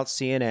calling out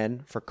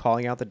CNN, for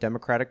calling out the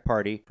Democratic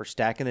Party, for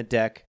stacking the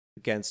deck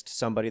against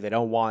somebody they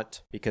don't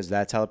want, because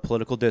that's how the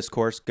political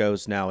discourse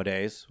goes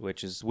nowadays,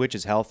 which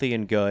is healthy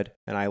and good,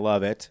 and I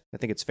love it. I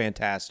think it's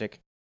fantastic.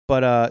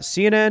 But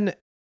CNN,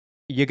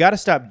 you got to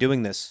stop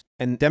doing this.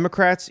 And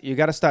Democrats, you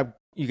got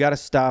to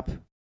stop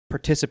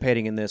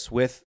participating in this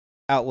with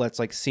outlets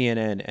like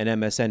CNN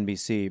and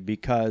MSNBC,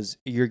 because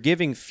you're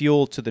giving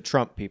fuel to the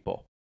Trump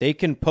people. They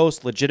can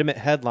post legitimate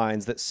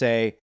headlines that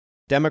say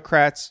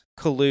Democrats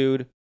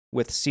collude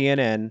with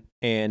CNN,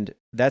 and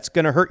that's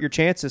going to hurt your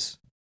chances.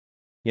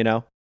 You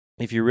know,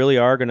 if you really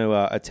are going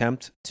to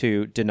attempt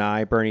to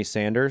deny Bernie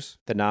Sanders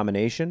the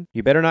nomination,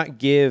 you better not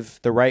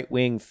give the right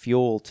wing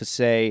fuel to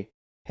say,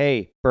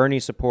 hey, Bernie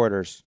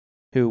supporters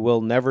who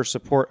will never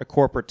support a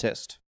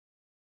corporatist,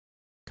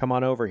 come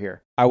on over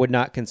here. I would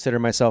not consider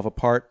myself a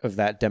part of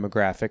that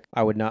demographic.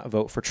 I would not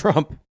vote for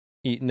Trump,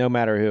 no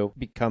matter who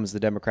becomes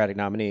the Democratic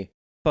nominee.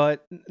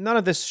 But none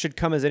of this should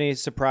come as any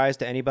surprise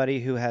to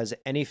anybody who has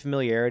any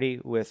familiarity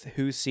with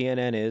who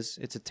CNN is.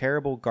 It's a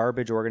terrible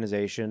garbage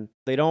organization.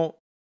 They don't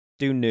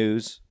do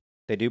news.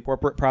 They do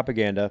corporate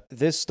propaganda.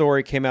 This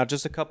story came out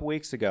just a couple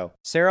weeks ago.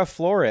 Sarah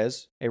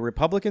Flores, a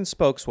Republican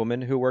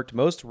spokeswoman who worked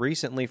most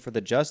recently for the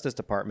Justice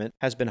Department,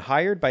 has been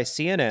hired by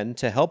CNN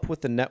to help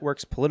with the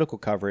network's political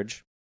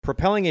coverage,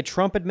 propelling a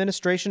Trump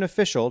administration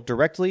official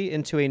directly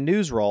into a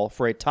news role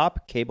for a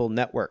top cable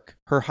network.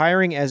 Her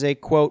hiring as a,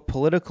 quote,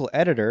 political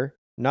editor,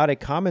 not a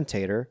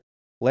commentator,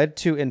 led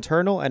to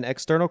internal and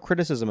external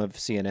criticism of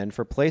CNN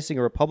for placing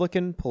a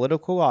Republican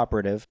political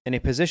operative in a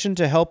position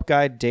to help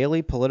guide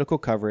daily political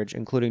coverage,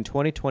 including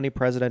 2020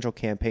 presidential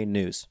campaign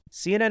news.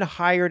 CNN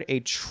hired a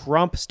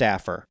Trump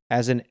staffer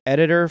as an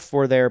editor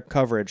for their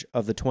coverage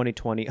of the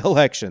 2020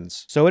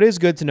 elections. So it is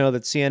good to know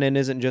that CNN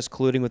isn't just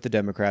colluding with the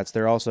Democrats,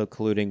 they're also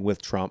colluding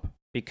with Trump.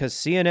 Because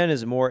CNN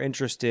is more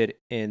interested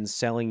in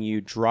selling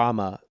you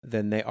drama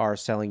than they are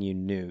selling you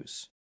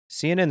news.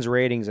 CNN's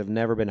ratings have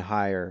never been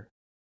higher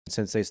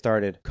since they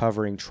started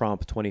covering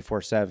Trump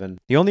 24/7.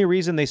 The only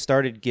reason they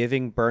started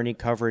giving Bernie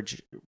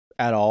coverage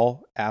at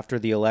all after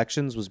the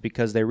elections was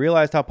because they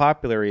realized how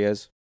popular he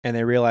is, and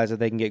they realized that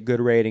they can get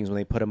good ratings when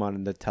they put him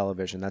on the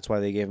television. That's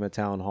why they gave him a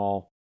town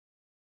hall.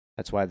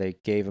 That's why they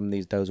gave him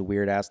those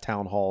weird-ass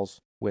town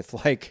halls with,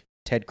 like,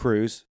 Ted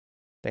Cruz.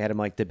 They had him,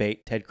 like,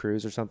 debate Ted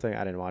Cruz or something.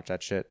 I didn't watch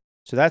that shit.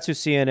 So that's who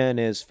CNN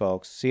is,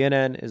 folks.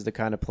 CNN is the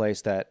kind of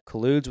place that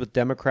colludes with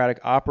Democratic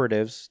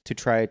operatives to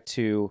try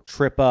to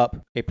trip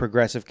up a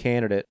progressive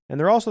candidate. And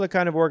they're also the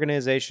kind of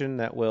organization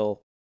that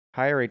will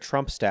hire a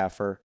Trump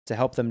staffer to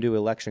help them do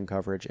election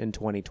coverage in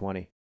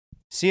 2020.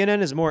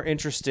 CNN is more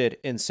interested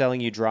in selling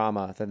you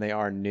drama than they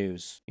are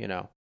news, you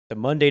know. The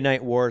Monday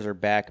Night Wars are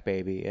back,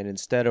 baby. And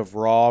instead of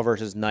Raw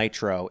versus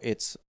Nitro,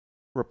 it's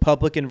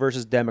Republican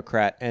versus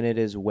Democrat, and it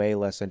is way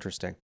less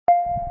interesting.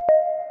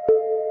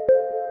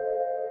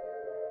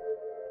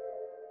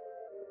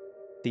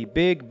 The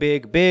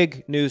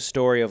big news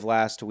story of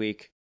last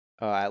week,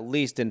 at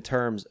least in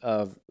terms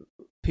of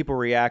people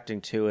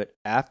reacting to it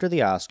after the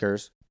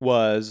Oscars,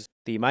 was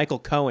the Michael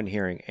Cohen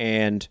hearing.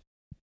 And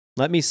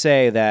let me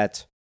say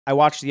that I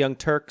watched the Young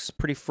Turks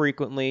pretty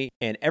frequently,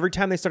 and every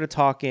time they started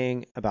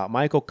talking about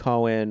Michael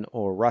Cohen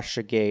or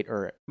Russiagate,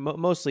 or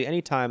mostly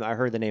anytime I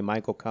heard the name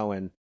Michael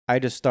Cohen, I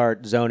just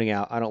start zoning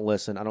out. I don't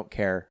listen. I don't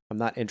care. I'm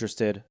not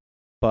interested.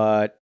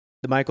 But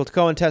the Michael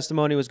Cohen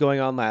testimony was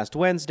going on last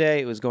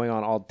Wednesday. It was going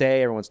on all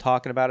day. Everyone's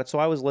talking about it. So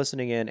I was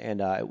listening in,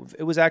 and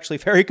it was actually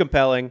very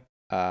compelling.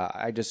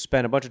 I just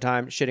spent a bunch of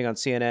time shitting on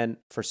CNN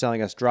for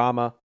selling us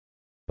drama.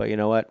 But you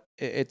know what?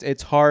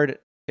 It's hard.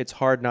 It's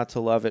hard not to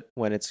love it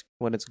when it's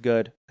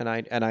good, and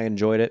I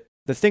enjoyed it.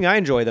 The thing I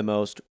enjoy the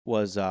most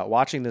was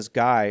watching this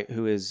guy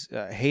who is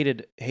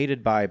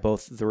hated by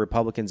both the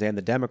Republicans and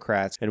the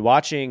Democrats, and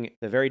watching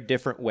the very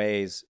different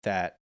ways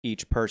that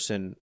each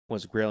person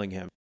was grilling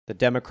him. The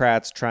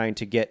Democrats trying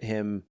to get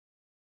him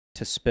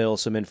to spill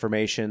some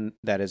information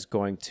that is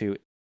going to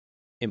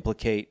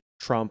implicate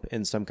Trump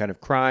in some kind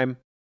of crime.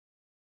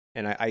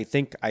 And I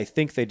think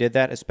they did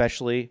that,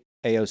 especially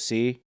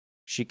AOC.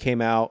 She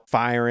came out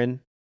firing.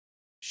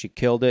 She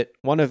killed it.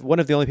 One of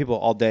the only people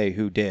all day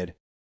who did.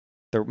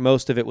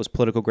 Most of it was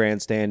political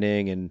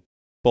grandstanding and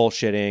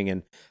bullshitting,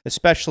 and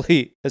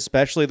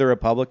especially the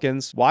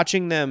Republicans.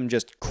 Watching them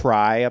just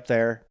cry up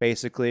there,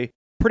 basically.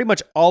 Pretty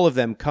much all of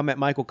them come at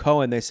Michael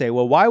Cohen. They say,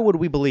 well, why would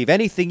we believe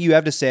anything you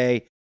have to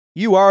say?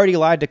 You already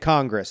lied to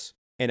Congress.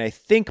 And I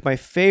think my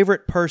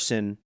favorite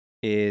person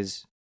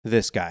is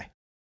this guy,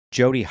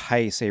 Jody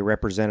Hice, a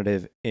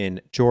representative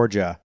in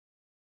Georgia.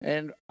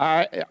 And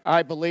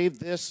I believe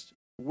this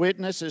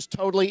witness is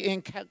totally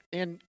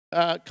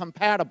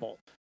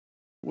incompatible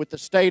with the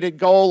stated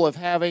goal of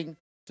having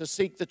to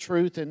seek the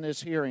truth in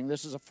this hearing.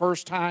 This is the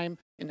first time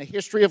in the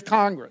history of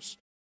Congress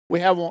we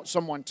have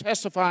someone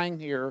testifying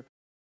here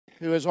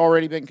who has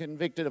already been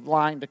convicted of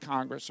lying to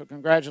Congress. So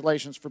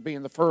congratulations for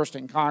being the first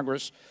in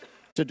Congress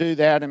to do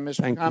that, and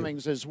Mr.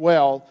 Cummings as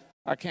well.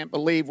 I can't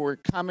believe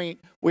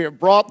we have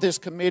brought this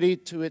committee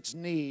to its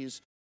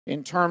knees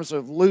in terms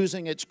of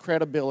losing its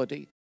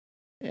credibility.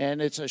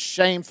 And it's a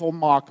shameful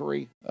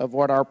mockery of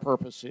what our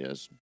purpose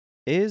is.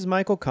 Is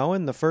Michael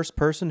Cohen the first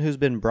person who's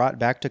been brought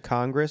back to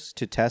Congress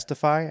to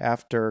testify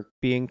after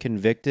being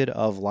convicted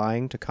of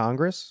lying to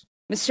Congress?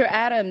 Mr.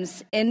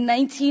 Adams, in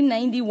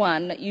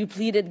 1991, you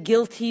pleaded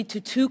guilty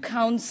to 2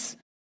 counts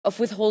of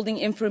withholding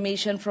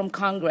information from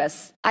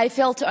Congress. I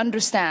fail to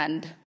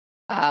understand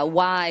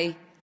why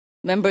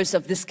members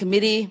of this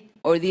committee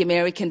or the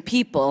American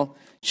people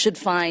should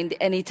find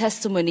any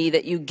testimony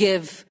that you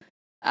give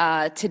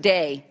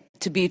today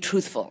to be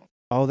truthful.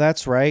 Oh,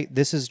 that's right.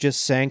 This is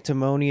just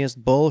sanctimonious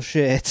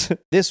bullshit.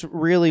 This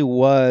really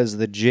was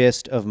the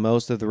gist of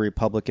most of the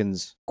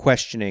Republicans'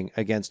 questioning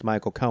against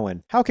Michael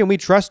Cohen. How can we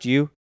trust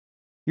you?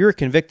 You're a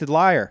convicted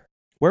liar.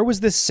 Where was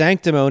this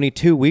sanctimony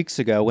 2 weeks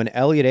ago when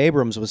Elliot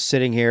Abrams was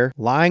sitting here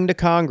lying to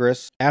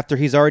Congress after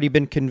he's already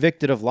been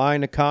convicted of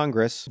lying to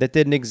Congress that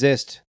didn't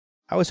exist?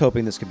 I was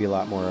hoping this could be a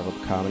lot more of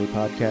a comedy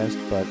podcast,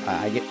 but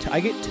I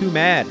get too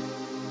mad.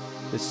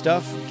 This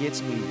stuff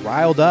gets me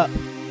riled up.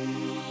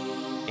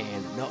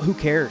 And no, who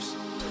cares?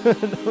 No,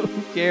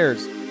 who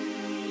cares?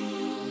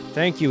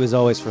 Thank you as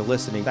always for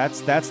listening.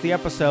 That's the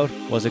episode.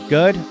 Was it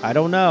good? I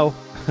don't know.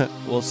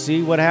 We'll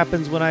see what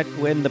happens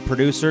when the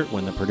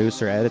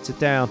producer edits it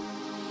down.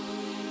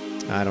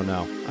 I don't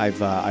know.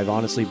 I've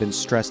honestly been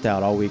stressed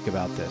out all week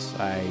about this.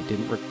 I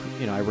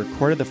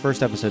recorded the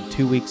first episode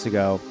 2 weeks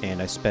ago,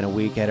 and I spent a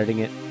week editing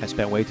it. I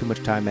spent way too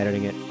much time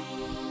editing it,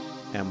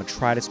 and I'm gonna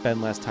try to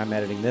spend less time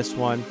editing this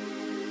one.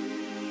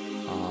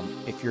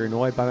 If you're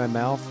annoyed by my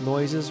mouth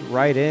noises,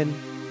 write in.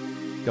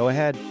 Go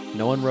ahead.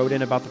 No one wrote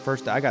in about the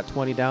first. I got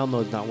 20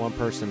 downloads. Not one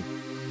person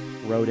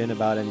wrote in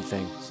about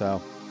anything.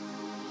 So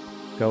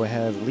go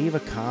ahead, leave a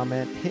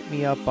comment. Hit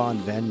me up on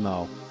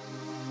Venmo.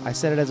 I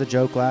said it as a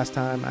joke last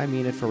time. I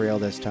mean it for real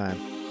this time.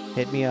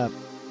 Hit me up.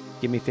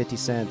 Give me 50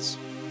 cents,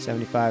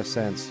 75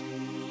 cents,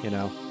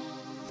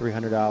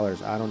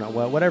 $300. I don't know.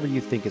 Well, whatever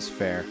you think is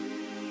fair.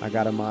 I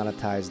got to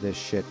monetize this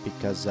shit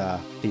because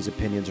these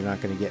opinions are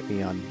not going to get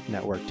me on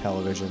network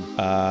television.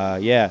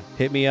 Yeah,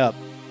 hit me up.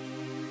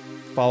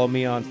 Follow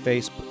me on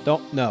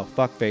Facebook.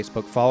 Fuck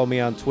Facebook. Follow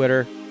me on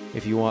Twitter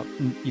if you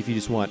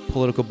just want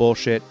political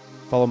bullshit.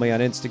 Follow me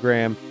on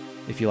Instagram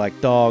if you like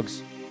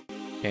dogs.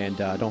 And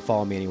don't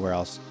follow me anywhere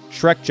else.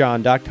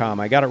 ShrekJohn.com.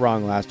 I got it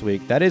wrong last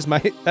week. That is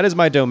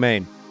my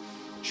domain.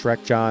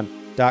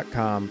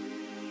 ShrekJohn.com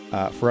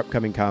for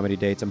upcoming comedy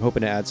dates. I'm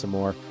hoping to add some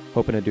more.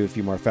 Hoping to do a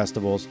few more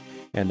festivals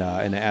and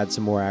add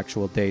some more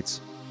actual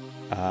dates.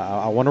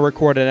 I want to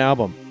record an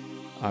album.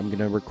 I'm going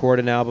to record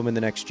an album in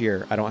the next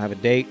year. I don't have a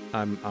date.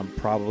 I'm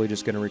probably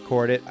just going to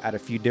record it at a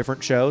few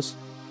different shows.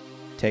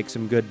 Take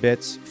some good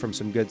bits from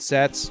some good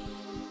sets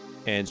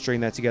and string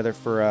that together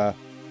for a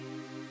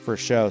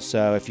show.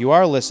 So if you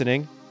are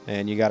listening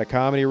and you got a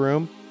comedy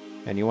room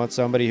and you want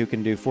somebody who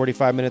can do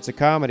 45 minutes of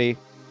comedy,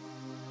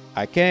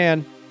 I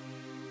can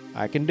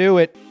do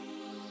it.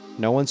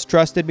 No one's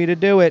trusted me to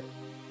do it.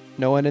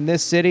 No one in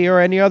this city or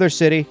any other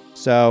city.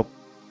 So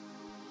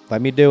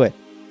let me do it.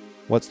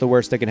 What's the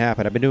worst that can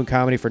happen? I've been doing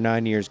comedy for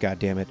 9 years,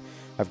 goddammit.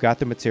 I've got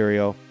the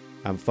material.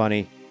 I'm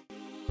funny.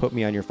 Put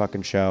me on your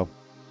fucking show.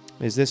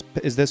 Is this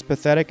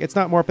pathetic? It's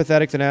not more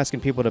pathetic than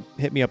asking people to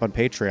hit me up on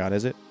Patreon,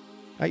 is it?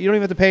 You don't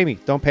even have to pay me.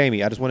 Don't pay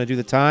me. I just want to do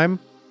the time.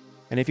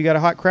 And if you got a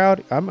hot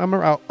crowd,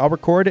 I'll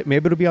record it.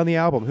 Maybe it'll be on the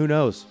album. Who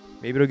knows?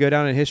 Maybe it'll go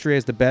down in history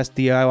as the best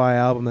DIY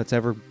album that's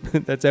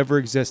ever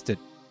existed.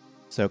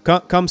 So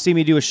come see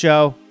me do a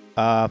show.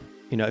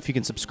 If you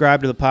can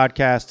subscribe to the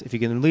podcast, if you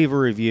can leave a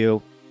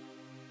review,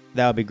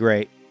 that would be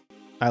great.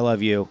 I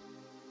love you.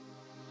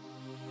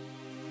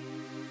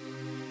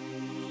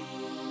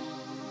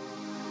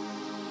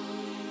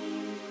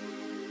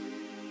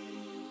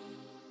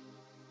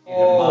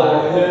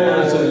 Oh,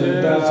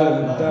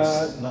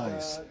 that's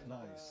nice.